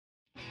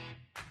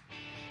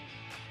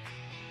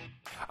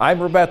I'm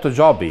Roberto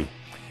Giobbi,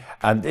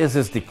 and this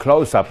is the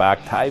close-up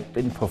act I've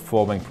been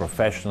performing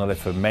professionally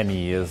for many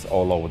years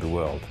all over the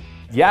world.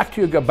 The act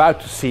you're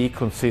about to see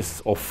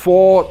consists of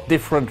 4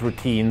 different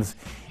routines.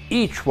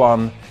 Each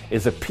one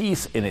is a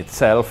piece in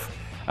itself,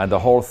 and the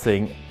whole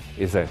thing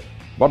is a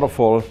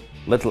wonderful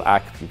little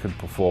act you can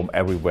perform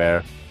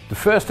everywhere. The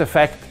first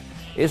effect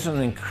is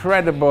an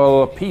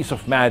incredible piece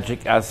of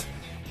magic as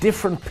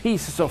different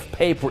pieces of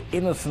paper,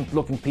 innocent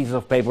looking pieces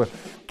of paper,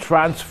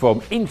 transform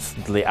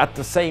instantly at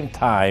the same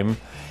time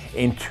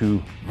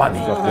into money.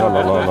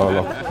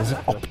 It's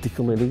an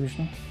optical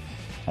illusion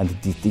and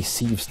it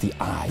deceives the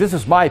eye. This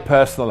is my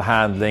personal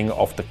handling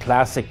of the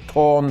classic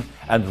torn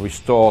and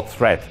restored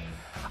thread.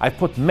 I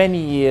put many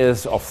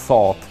years of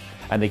thought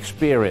and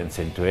experience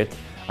into it,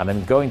 and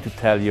I'm going to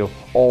tell you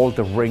all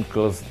the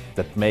wrinkles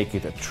that make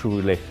it a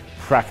truly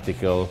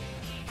practical,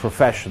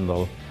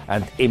 professional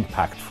and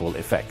impactful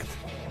effect.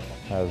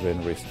 Has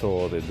been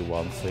restored into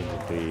one single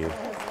piece.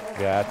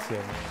 Grazie.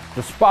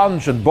 The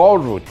sponge and ball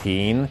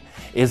routine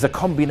is a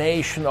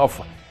combination of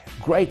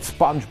great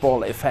sponge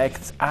ball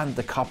effects and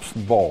the cups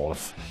and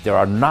balls. There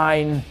are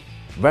 9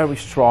 very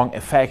strong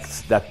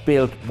effects that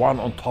build one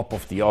on top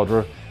of the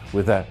other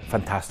with a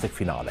fantastic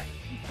finale.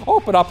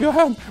 Open up your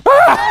hand.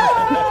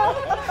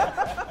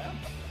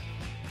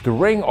 The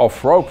ring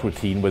of rope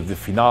routine with the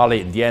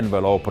finale in the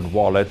envelope and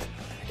wallet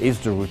is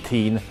the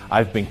routine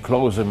I've been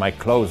closing my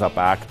close-up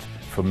act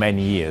for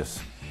many years.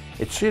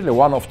 It's really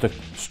one of the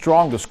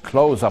strongest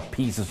close-up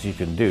pieces you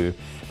can do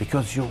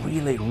because you're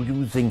really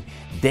using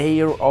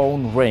their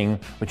own ring,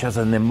 which has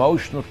an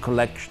emotional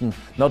connection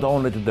not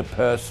only to the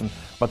person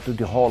but to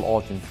the whole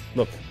audience.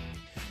 Look,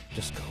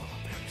 just go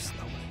very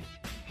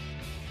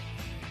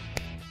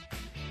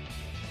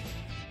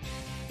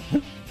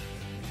slowly.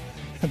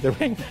 The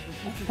ring.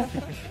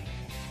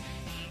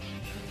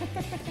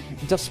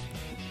 Just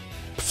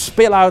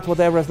spill out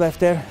whatever is left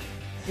there.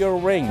 Your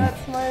ring.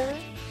 That's my ring.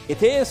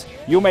 It is.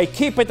 You may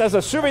keep it as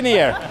a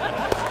souvenir.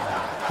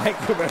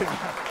 Thank you very much.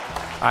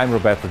 I'm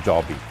Roberto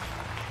Giobbi.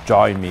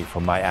 Join me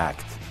for my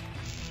act.